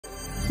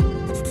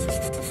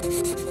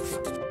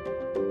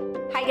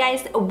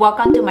guys,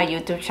 welcome to my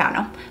YouTube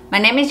channel. My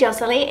name is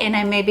Jocelyn and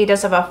I make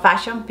videos about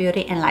fashion,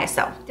 beauty and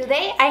lifestyle.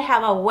 Today I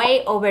have a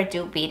way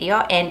overdue video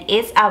and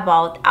it's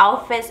about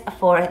outfits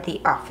for the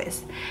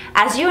office.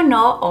 As you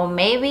know, or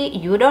maybe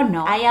you don't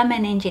know, I am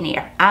an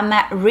engineer. I'm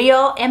a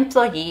real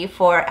employee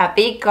for a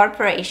big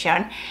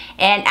corporation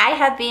and I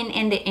have been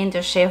in the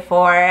industry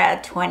for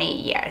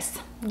 20 years.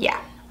 Yeah,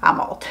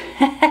 I'm old.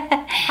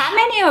 How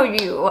many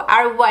of you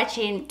are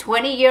watching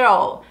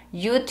 20-year-old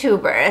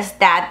YouTubers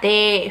that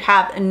they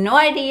have no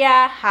idea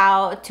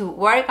how to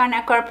work on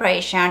a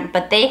corporation,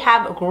 but they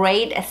have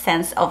great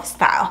sense of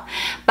style,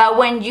 but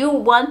when you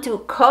want to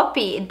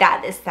copy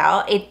that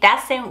style, it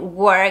doesn't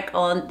work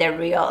on the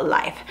real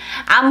life?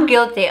 I'm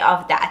guilty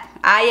of that.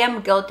 I am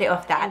guilty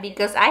of that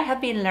because I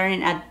have been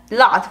learning a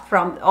lot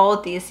from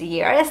all these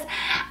years.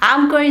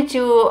 I'm going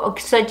to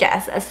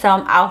suggest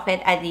some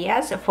outfit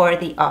ideas for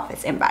the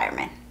office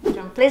environment.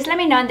 Please let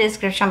me know in the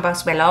description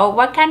box below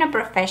what kind of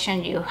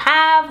profession you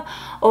have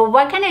or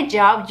what kind of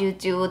job you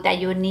do that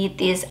you need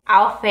these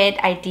outfit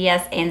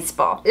ideas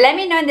inspo. Let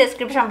me know in the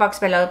description box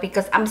below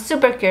because I'm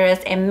super curious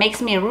and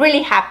makes me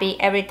really happy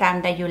every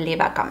time that you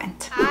leave a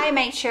comment. I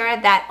make sure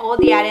that all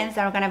the items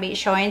that I'm going to be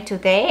showing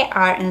today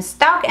are in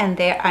stock and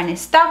they are in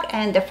stock,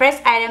 and the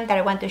first item that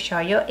I want to show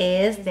you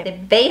is the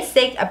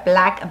basic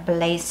black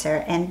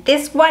blazer, and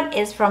this one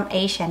is from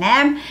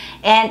H&M.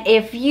 And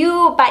if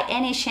you by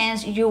any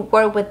chance you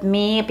work with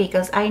me,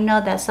 because I know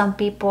that some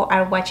people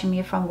are watching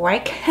me from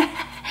work,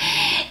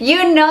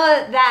 you know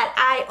that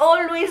I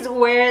always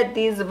wear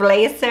this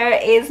blazer.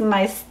 It's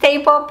my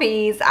staple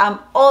piece. I'm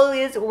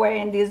always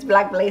wearing this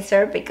black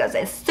blazer because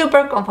it's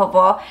super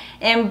comfortable,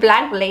 and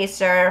black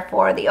blazer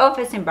for the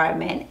office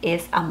environment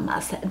is a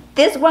must.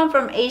 This one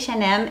from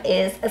H&M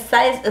is a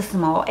size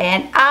small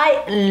and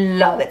I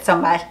love it so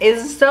much.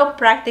 It's so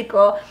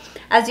practical.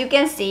 As you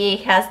can see,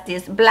 it has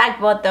this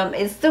black bottom.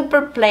 It's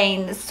super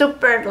plain,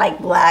 super like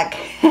black,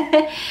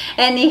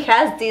 and it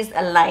has this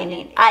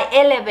lining. I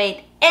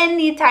elevate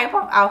any type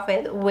of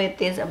outfit with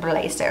this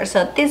blazer,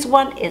 so this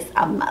one is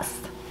a must.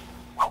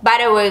 By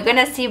the way, we're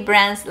gonna see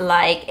brands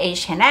like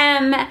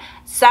H&M,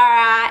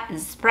 Zara,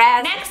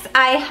 Express. Next,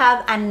 I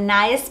have a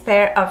nice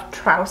pair of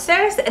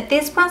trousers.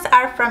 These ones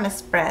are from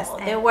Express.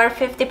 They were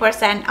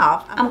 50%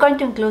 off. I'm going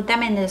to include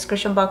them in the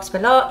description box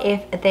below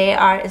if they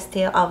are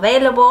still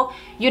available.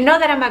 You know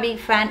that I'm a big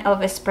fan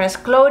of Express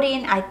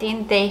clothing. I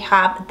think they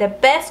have the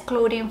best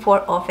clothing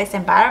for office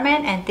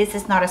environment, and this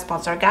is not a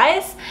sponsor,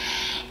 guys.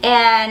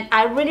 And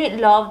I really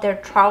love their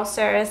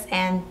trousers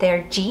and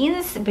their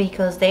jeans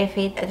because they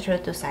fit true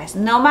to size.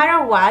 No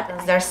matter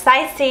what, their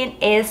sizing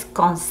is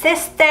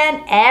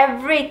consistent.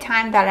 Every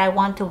time that I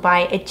want to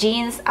buy a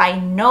jeans, I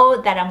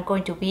know that I'm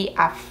going to be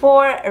a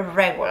 4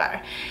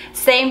 regular.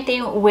 Same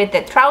thing with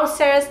the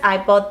trousers. I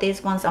bought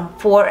these ones on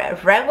 4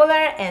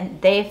 regular and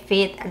they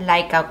fit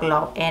like a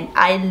glove, and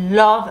I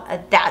love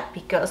that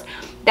because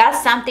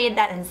that's something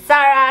that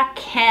Zara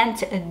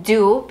can't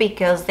do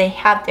because they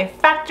have their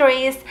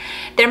factories,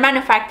 their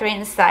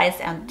manufacturing sites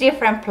in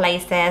different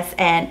places,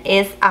 and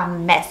it's a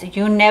mess.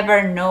 You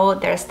never know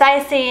their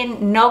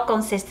sizing, no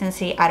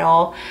consistency at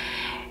all.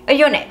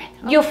 You name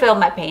it. You feel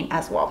my pain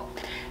as well.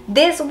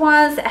 These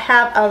ones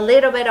have a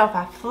little bit of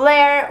a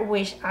flare,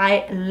 which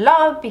I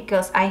love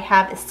because I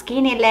have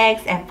skinny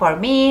legs, and for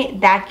me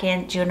that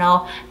can, you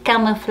know,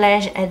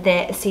 camouflage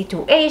the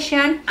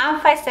situation. I'm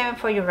 5'7"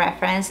 for your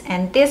reference,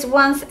 and these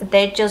ones,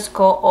 they just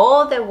go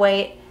all the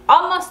way,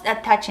 almost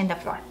touching the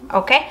floor.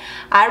 Okay,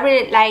 I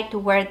really like to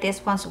wear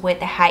these ones with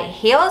the high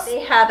heels.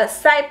 They have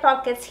side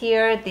pockets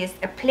here, these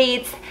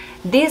pleats,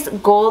 these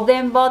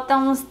golden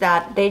buttons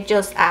that they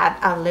just add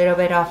a little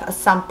bit of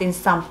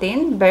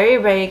something,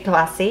 very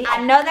classy.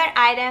 Another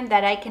item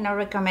that I cannot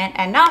recommend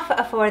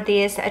enough for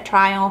this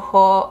try on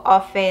haul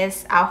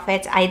office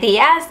outfits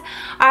ideas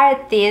are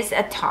these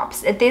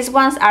tops. These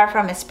ones are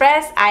from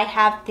Express. I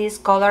have this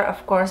color,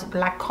 of course,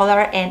 black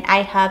color, and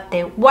I have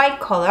the white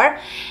color,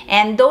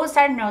 and those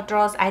are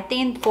neutrals. I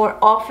think for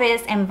office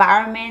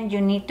environment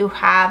you need to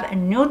have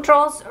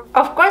neutrals.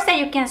 Of course that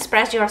you can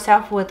express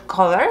yourself with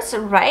colors,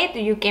 right?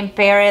 You can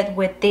pair it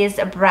with this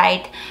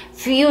bright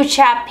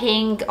fuchsia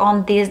pink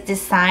on this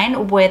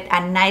design with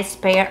a nice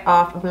pair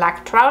of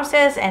black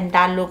trousers, and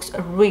that looks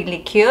really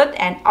cute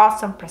and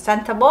awesome,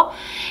 presentable.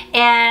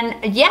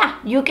 And yeah,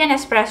 you can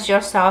express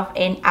yourself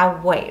in a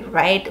way,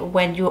 right,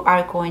 when you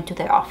are going to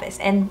the office.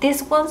 And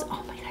these ones,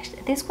 oh my gosh,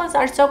 these ones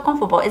are so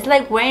comfortable. It's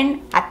like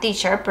wearing a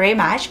t-shirt pretty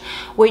much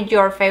with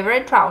your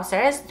favorite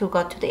trousers to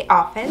go to the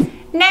office.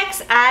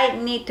 Next, I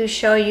need to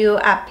show you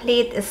a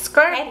pleat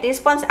skirt. Okay,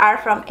 these ones are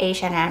from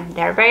H&M.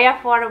 They're very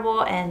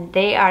affordable and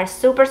they are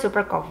super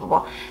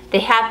comfortable. They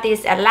have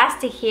this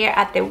elastic here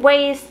at the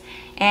waist,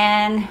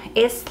 and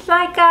it's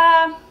like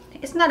a,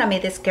 it's not a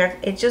midi skirt,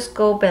 it just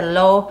go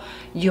below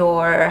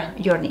your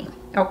knee.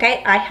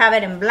 Okay, I have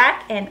it in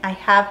black, and I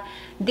have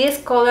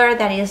this color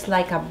that is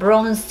like a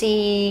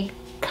bronzy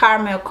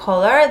caramel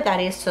color that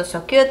is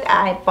so cute.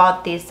 I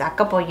bought this a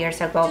couple years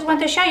ago. I just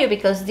want to show you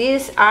because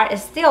these are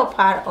still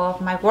part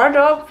of my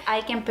wardrobe.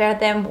 I can pair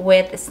them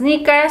with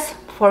sneakers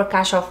for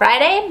casual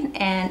Friday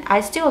and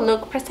I still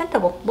look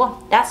presentable.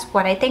 Well, that's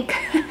what I think.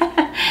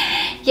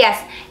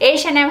 Yes,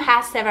 H&M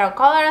has several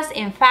colors.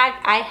 In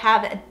fact, I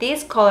have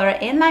this color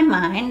in my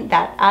mind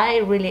that I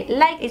really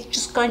like. It's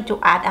just going to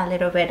add a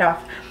little bit of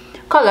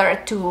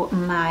color to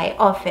my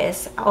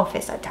office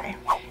attire.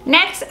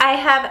 Next, I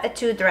have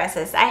two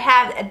dresses. I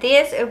have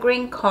this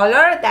green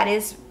color that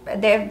is,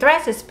 the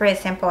dress is pretty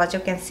simple as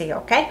you can see,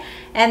 okay?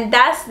 And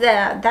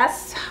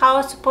that's how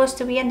it's supposed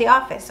to be in the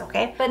office,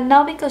 okay? But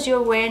not because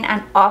you're wearing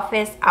an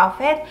office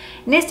outfit.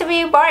 It needs to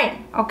be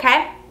boring,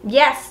 okay?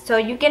 Yes, so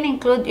you can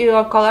include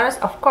your colors,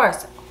 of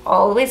course.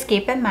 Always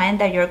keep in mind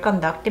that you're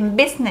conducting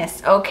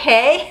business,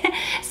 okay?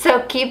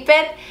 So keep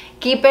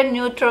it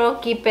neutral,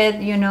 keep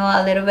it, you know,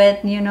 a little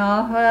bit, you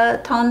know,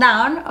 toned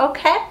down,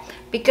 okay?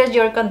 Because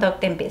you're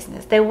conducting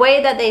business. The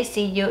way that they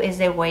see you is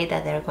the way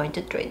that they're going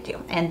to treat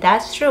you. And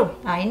that's true.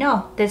 I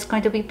know there's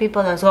going to be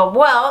people that go,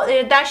 well,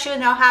 that should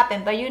not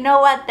happen. But you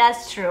know what?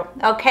 That's true,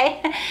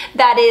 okay?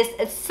 That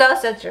is so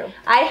true.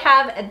 I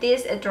have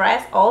this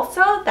dress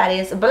also that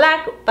is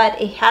black,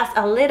 but it has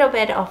a little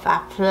bit of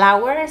a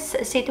flowers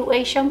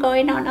situation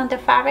going on the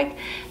fabric.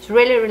 It's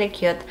really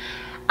cute.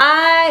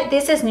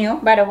 This is new,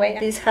 by the way.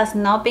 This has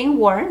not been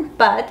worn,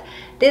 but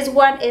this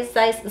one is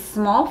size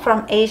small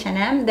from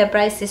H&M. The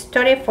price is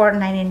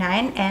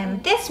 $34.99,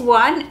 and this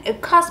one, it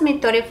cost me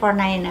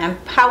 $34.99.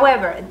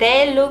 However,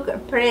 they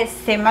look pretty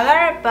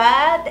similar,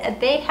 but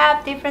they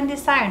have different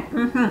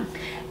design.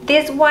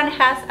 This one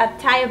has a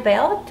tie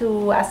belt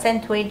to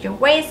accentuate your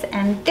waist,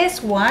 and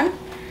this one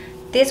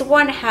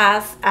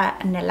has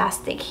an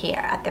elastic here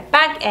at the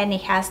back, and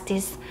it has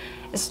this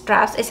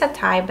straps. It's a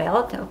tie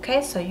belt,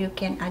 okay? So you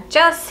can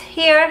adjust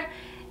here,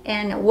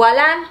 and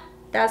voila,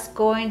 that's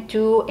going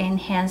to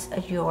enhance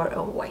your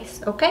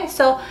waist, okay?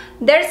 So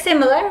they're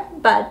similar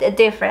but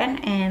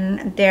different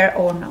in their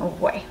own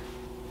way.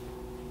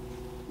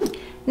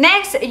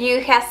 Next,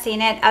 you have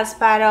seen it as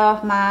part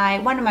of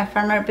one of my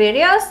former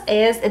videos,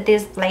 is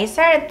this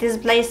blazer. This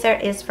blazer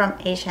is from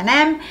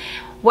H&M.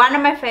 One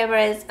of my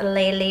favorites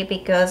lately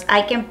because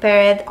I can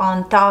pair it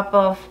on top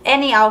of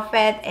any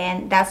outfit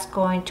and that's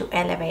going to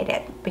elevate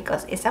it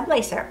because it's a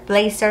blazer.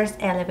 Blazers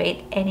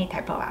elevate any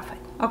type of outfit,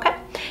 okay?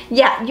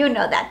 Yeah, you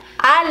know that.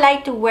 I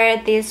like to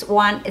wear this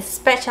one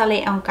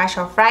especially on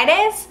casual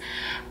Fridays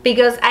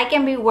because I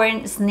can be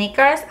wearing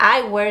sneakers.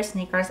 I wear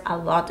sneakers a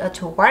lot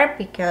to work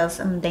because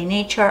the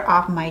nature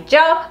of my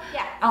job.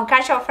 Yeah, on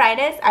casual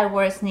Fridays I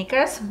wear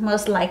sneakers.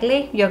 Most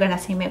likely you're gonna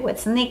see me with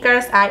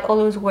sneakers. I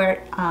always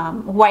wear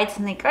white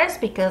sneakers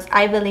because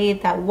I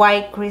believe that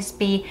white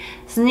crispy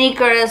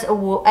sneakers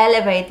will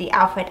elevate the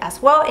outfit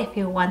as well. If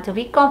you want to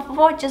be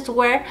comfortable, just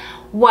wear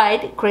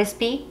white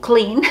crispy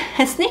clean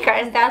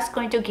sneakers. That's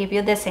going to give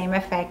you the same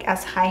effect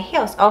as high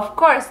heels. Of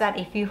course, that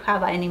if you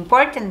have an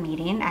important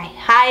meeting, I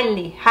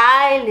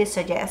highly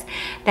suggest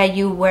that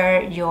you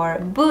wear your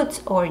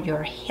boots or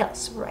your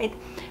heels, right?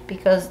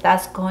 Because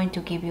that's going to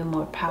give you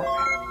more power.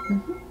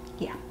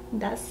 Yeah,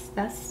 that's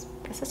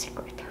a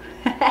secret.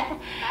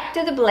 Back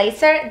to the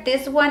blazer.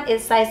 This one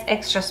is size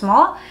extra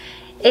small.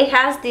 It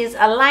has this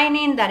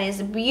lining that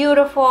is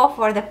beautiful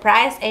for the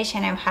price.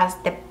 H&M has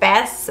the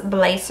best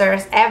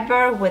blazers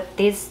ever with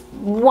these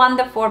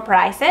wonderful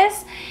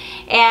prices.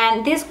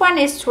 And this one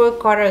is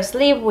 3/4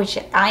 sleeve, which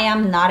I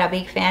am not a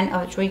big fan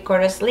of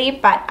 3/4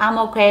 sleeve, but I'm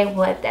okay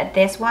with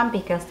this one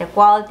because the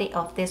quality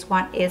of this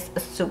one is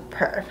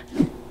superb.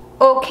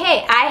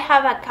 Okay, I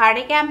have a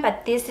cardigan,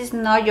 but this is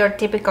not your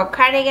typical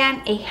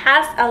cardigan. It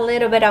has a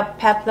little bit of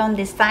peplum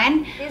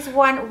design. This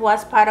one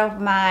was part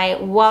of my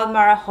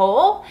Walmart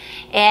haul,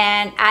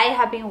 and I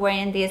have been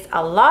wearing this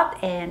a lot,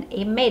 and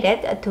it made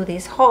it to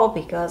this haul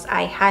because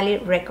I highly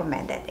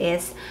recommend it.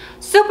 It's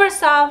super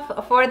soft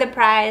for the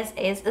price.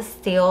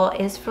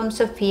 It's from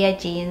Sophia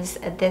Jeans.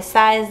 The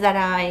size that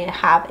I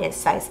have is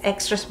size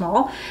extra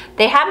small.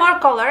 They have more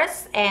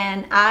colors,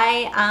 and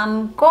I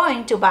am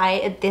going to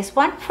buy this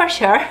one for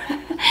sure.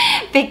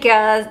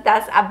 Because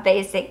that's a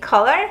basic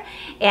color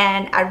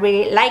and I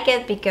really like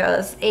it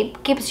because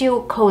it keeps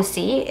you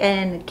cozy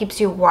and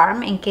keeps you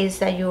warm in case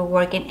that you're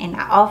working in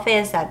an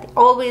office that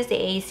always the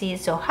AC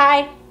is so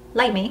high,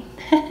 like me.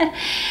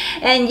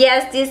 And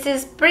yes, this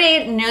is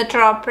pretty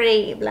neutral,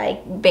 pretty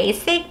like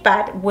basic,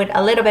 but with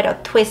a little bit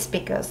of twist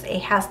because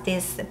it has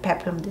this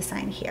peplum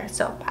design here,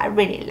 so I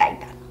really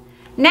like that.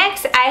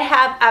 Next, I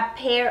have a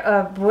pair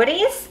of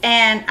booties,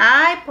 and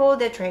I pulled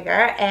the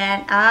trigger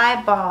and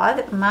I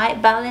bought my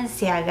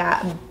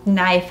Balenciaga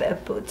knife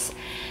boots.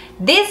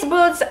 These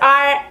boots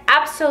are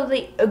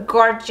absolutely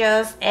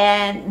gorgeous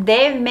and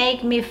they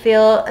make me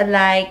feel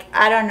like,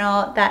 I don't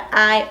know, that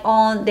I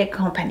own the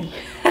company.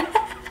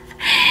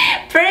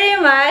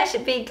 pretty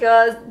much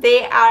because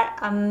they are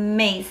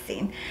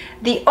amazing.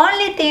 The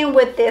only thing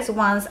with these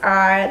ones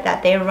are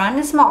that they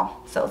run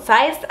small, so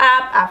size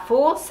up a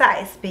full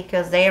size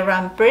because they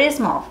run pretty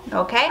small.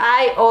 Okay,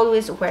 I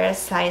always wear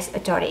size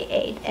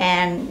 38,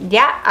 and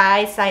yeah,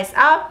 I size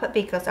up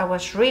because I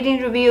was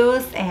reading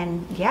reviews,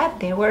 and yeah,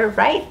 they were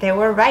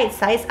right,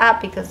 size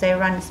up because they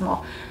run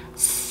small.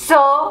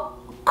 So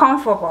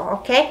comfortable.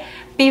 Okay,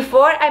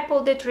 before I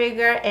pull the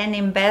trigger and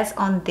invest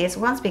on these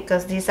ones,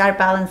 because these are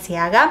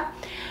Balenciaga,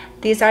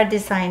 these are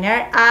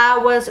designer, I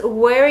was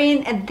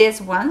wearing these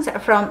ones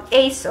from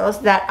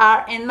ASOS that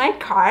are in my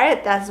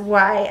car. That's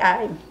why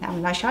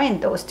I'm not showing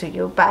those to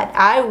you, but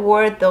I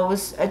wore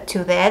those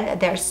to that.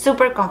 They're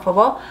super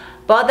comfortable.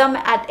 Bought them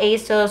at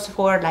ASOS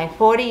for like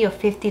 $40 or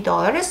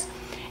 $50,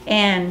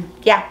 and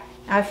yeah,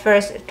 I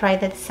first tried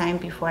the design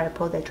before I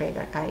pull the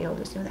trigger. I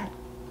always do that.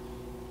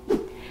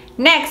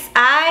 Next,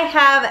 I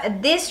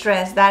have this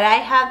dress that I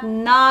have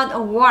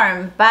not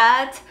worn,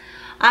 but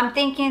I'm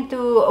thinking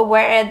to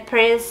wear it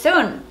pretty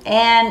soon,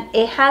 and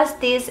it has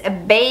this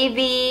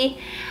baby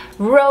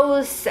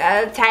rose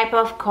type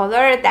of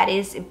color that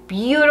is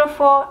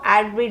beautiful.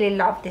 I really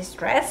love this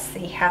dress.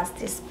 It has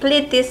this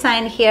pleat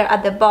design here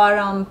at the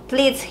bottom,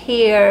 pleats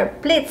here,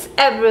 pleats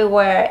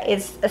everywhere.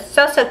 It's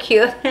so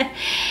cute.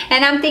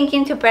 And I'm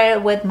thinking to pair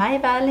it with my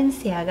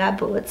Balenciaga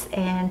boots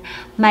and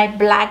my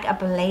black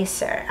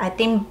blazer. I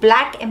think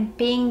black and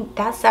pink,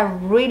 that's a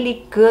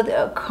really good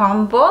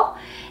combo.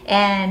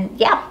 And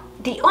yeah,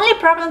 the only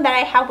problem that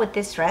I have with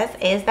this dress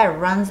is that it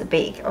runs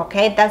big.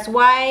 Okay, that's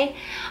why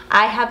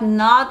I have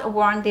not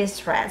worn this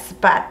dress,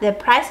 but the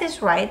price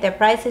is right. The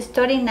price is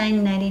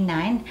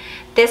 $39.99.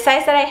 The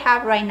size that I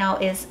have right now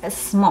is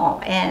small,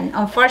 and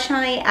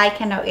unfortunately I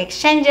cannot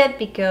exchange it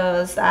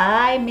because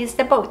I missed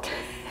the boat.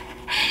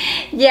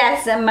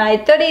 Yes, my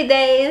 30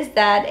 days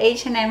that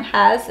H&M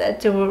has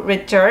to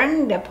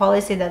return, the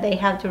policy that they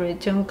have to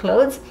return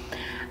clothes,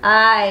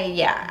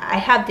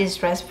 I have this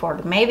dress for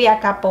maybe a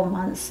couple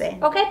months.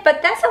 Okay,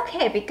 but that's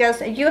okay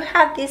because you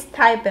have this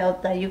tie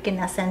belt that you can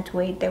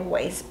accentuate the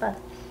waist, but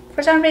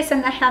for some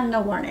reason I have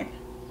not worn it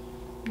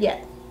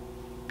yet.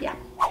 Yeah.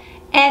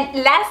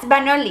 And last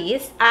but not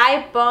least,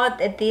 I bought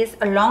this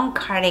long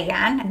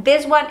cardigan.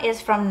 This one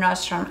is from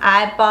Nordstrom.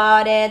 I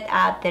bought it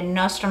at the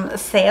Nordstrom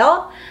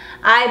sale.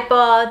 I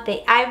bought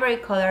the ivory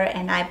color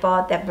and I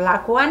bought the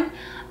black one.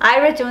 I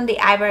returned the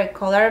ivory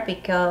color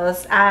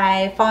because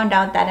I found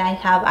out that I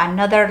have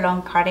another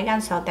long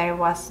cardigan, so there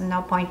was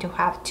no point to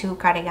have two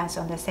cardigans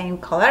on the same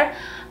color.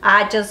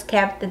 I just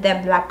kept the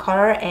black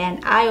color,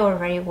 and I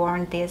already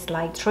worn this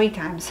like 3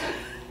 times.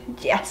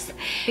 Yes,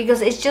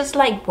 because it's just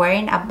like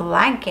wearing a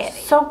blanket.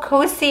 So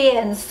cozy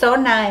and so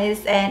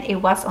nice, and it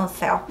was on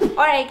sale.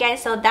 Alright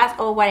guys, so that's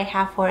all what I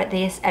have for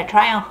this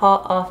try on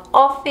haul of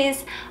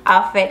office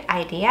outfit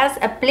ideas.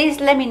 Please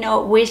let me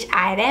know which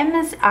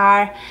items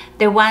are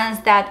the ones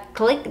that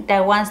click,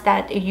 the ones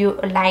that you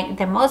like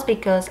the most,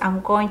 because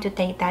I'm going to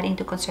take that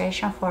into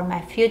consideration for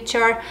my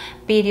future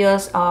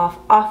videos of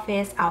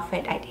office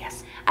outfit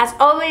ideas. As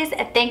always,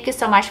 thank you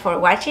so much for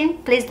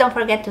watching. Please don't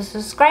forget to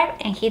subscribe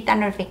and hit the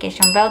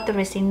notification bell to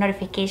receive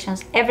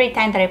notifications every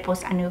time that I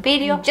post a new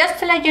video. Just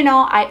to let you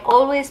know, I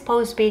always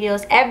post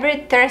videos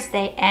every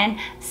Thursday and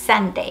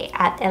Sunday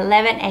at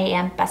 11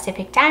 a.m.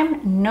 Pacific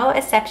time, no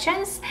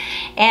exceptions.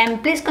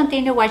 And please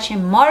continue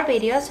watching more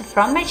videos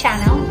from my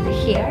channel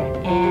here,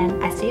 and